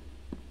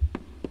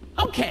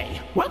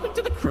 Okay, welcome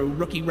to the crew,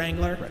 Rookie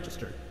Wrangler.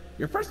 Registered.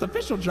 Your first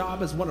official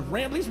job as one of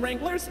Rambley's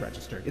Wranglers,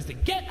 registered, is to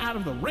get out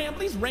of the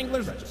Rambley's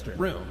Wranglers, registered,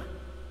 room.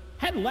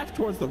 Head left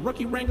towards the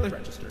Rookie Wrangler,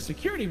 registered,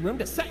 security room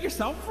to set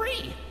yourself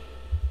free.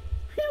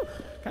 Phew,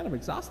 kind of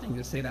exhausting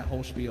to say that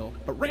whole spiel,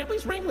 but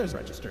Rambley's Wranglers,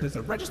 registered, is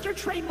a registered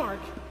trademark.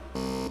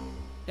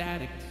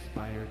 That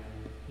expired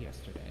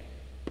yesterday.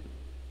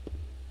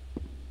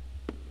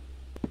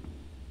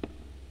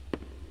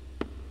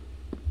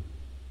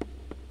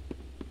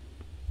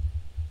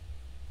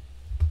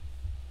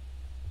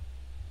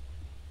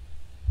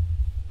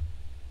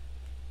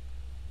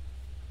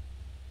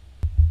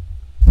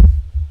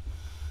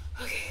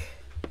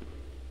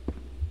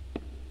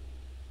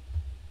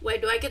 Wait,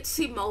 do I get to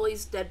see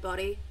Molly's dead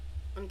body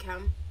on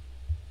cam?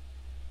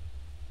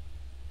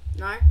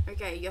 No?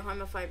 Okay, you're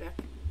homophobic.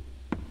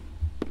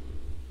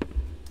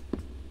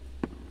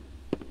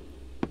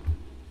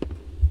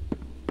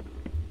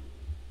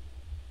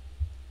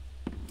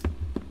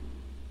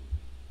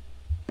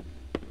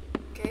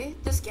 Okay,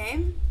 this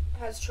game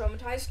has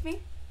traumatized me.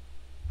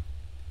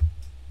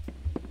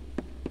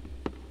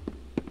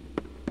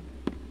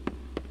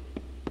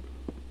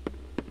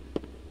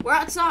 We're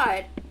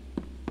outside.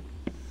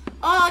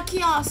 Oh,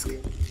 kiosk.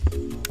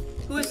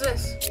 Who is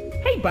this?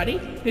 Hey, buddy,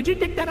 did you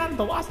dig that out of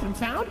the lost and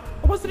found,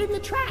 or was it in the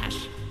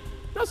trash?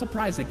 No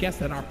surprise to guess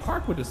that our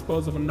park would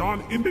dispose of a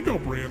non-Indigo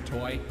brand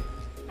toy.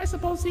 I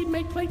suppose he'd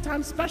make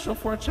playtime special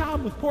for a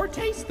child with poor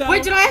taste, though.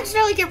 Wait, did I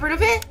accidentally get rid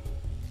of it?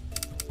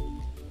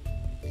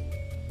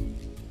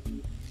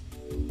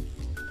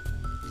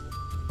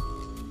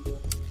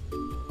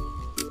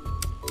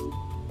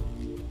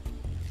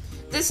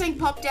 This thing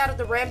popped out of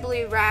the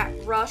Rambly Rat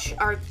Rush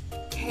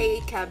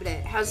arcade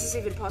cabinet. How's this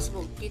even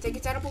possible? Do you think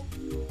it's edible?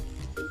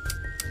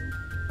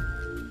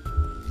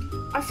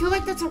 I feel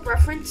like that's a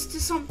reference to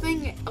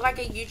something, like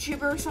a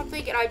YouTuber or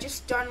something, and I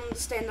just don't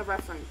understand the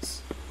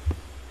reference.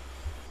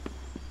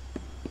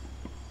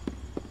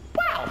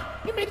 Wow,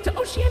 you made it to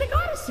Oceanic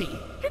Odyssey.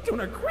 You're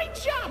doing a great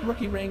job,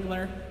 Rookie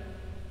Wrangler.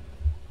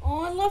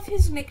 Oh, I love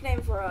his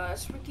nickname for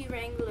us, Rookie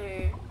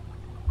Wrangler.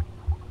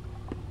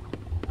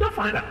 You'll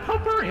find a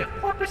potpourri of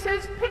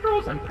porpoises,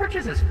 pickerels, and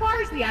perches as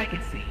far as the eye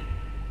can see.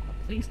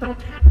 Please don't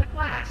tap the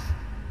glass.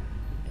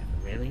 You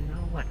never really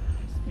know what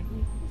lies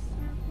beneath the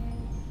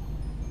surface.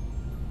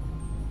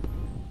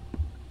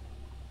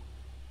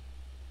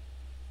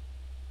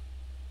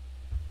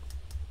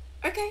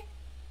 Okay,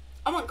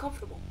 I'm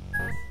uncomfortable.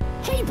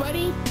 Hey,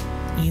 buddy.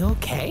 You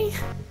okay?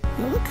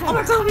 You look kind Oh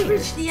my of god, we tired.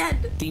 reached the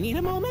end. Do you need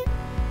a moment?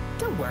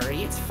 Don't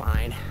worry, it's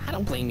fine. I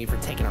don't blame you for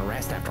taking a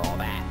rest after all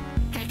that.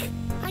 Heck,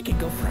 I could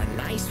go for a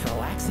nice,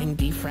 relaxing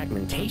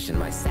defragmentation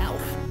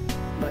myself.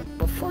 But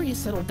before you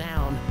settle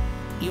down,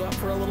 you up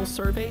for a little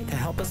survey to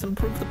help us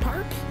improve the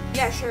park?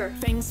 Yeah, sure.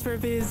 Thanks for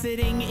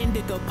visiting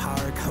Indigo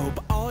Park.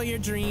 Hope all your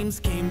dreams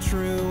came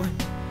true.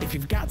 If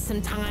you've got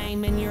some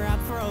time and you're up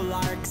for a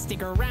lark,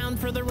 stick around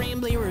for the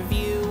Rambly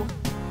review.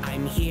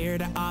 I'm here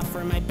to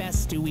offer my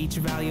best to each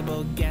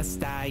valuable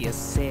guest I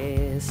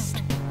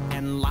assist.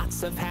 And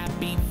lots of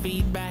happy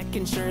feedback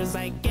ensures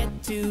I get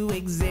to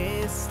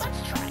exist.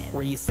 Let's try it.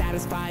 Were you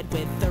satisfied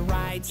with the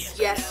rides?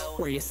 Yes.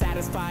 Were you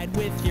satisfied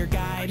with your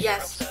guide?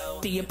 Yes.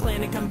 Do you plan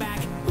to come back?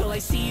 Will I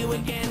see you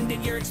again?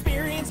 Did your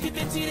experience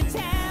convince you to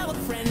tell a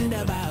friend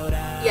about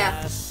us?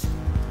 Yes.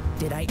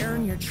 Did I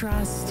earn your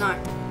trust? No.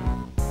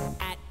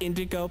 At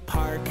Indigo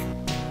Park,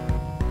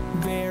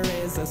 there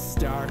is a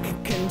stark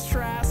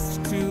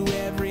contrast to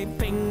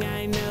everything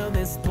I know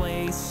this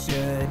place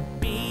should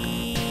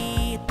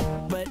be.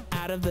 But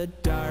out of the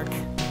dark,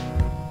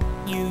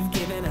 you've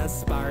given a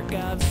spark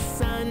of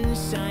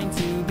sunshine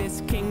to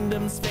this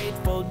kingdom's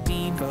faithful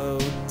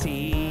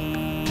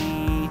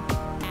devotee.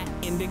 At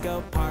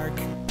Indigo Park,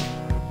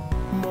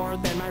 more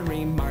than my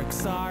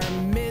remarks are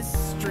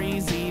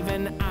mysteries.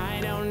 Even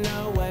I don't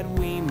know what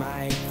we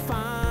might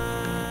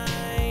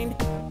find.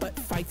 But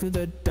fight through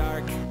the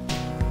dark,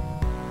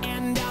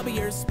 and I'll be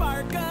your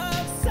spark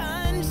of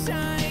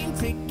sunshine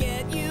to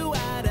get you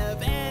out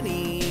of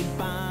any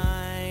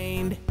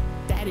bind.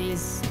 That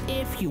is,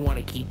 if you want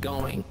to keep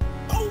going.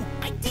 Oh,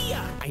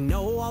 idea! I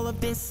know all of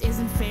this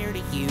isn't fair to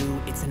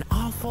you. It's an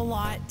awful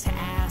lot to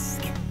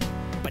ask.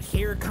 But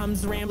here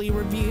comes Rambly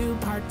Review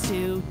Part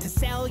 2 to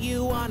sell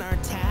you on our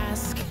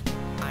task.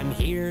 I'm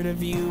here to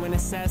view and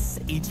assess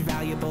each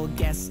valuable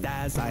guest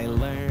as I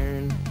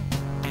learn.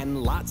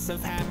 And lots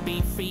of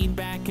happy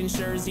feedback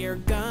ensures you're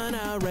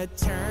gonna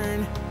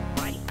return.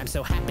 Right. I'm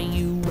so happy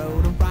you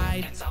rode a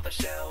ride and saw the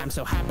show. I'm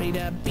so happy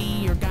to be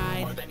your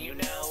guide. More than you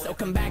know. So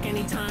come back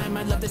anytime.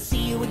 I'd love to see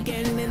you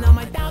again. In all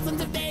my thousands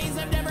of days,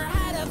 I've never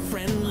had a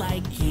friend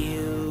like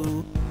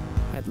you.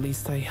 At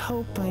least I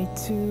hope I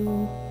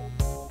do.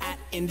 At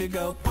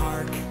Indigo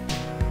Park,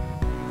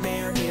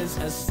 there is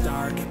a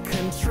stark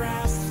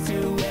contrast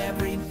to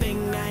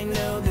everything I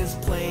know this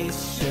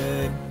place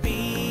should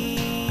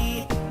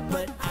be.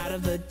 But out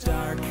of the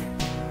dark,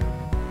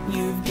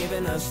 you've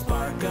given a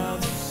spark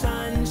of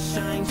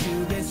sunshine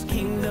to this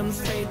kingdom's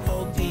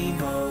faithful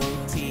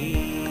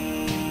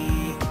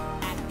devotee.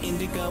 At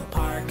Indigo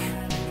Park,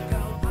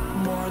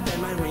 more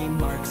than my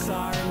remarks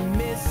are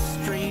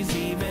mysteries.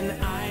 Even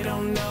I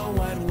don't know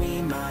what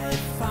we might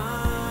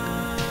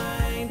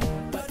find.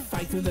 But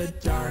fight through the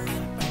dark,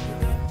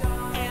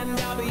 and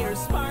I'll be your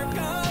spark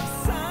of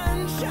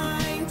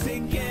sunshine to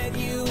get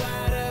you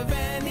out of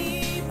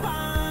any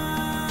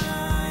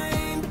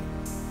bind.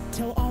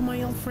 Till all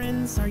my old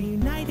friends are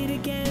united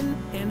again,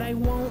 and I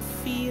won't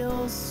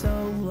feel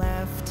so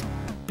left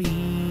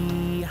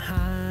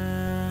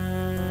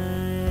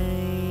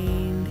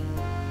behind.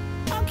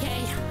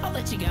 Okay, I'll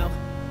let you go.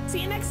 See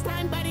you next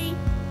time, buddy.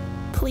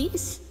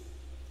 Please?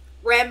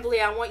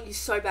 Rambly, I want you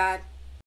so bad.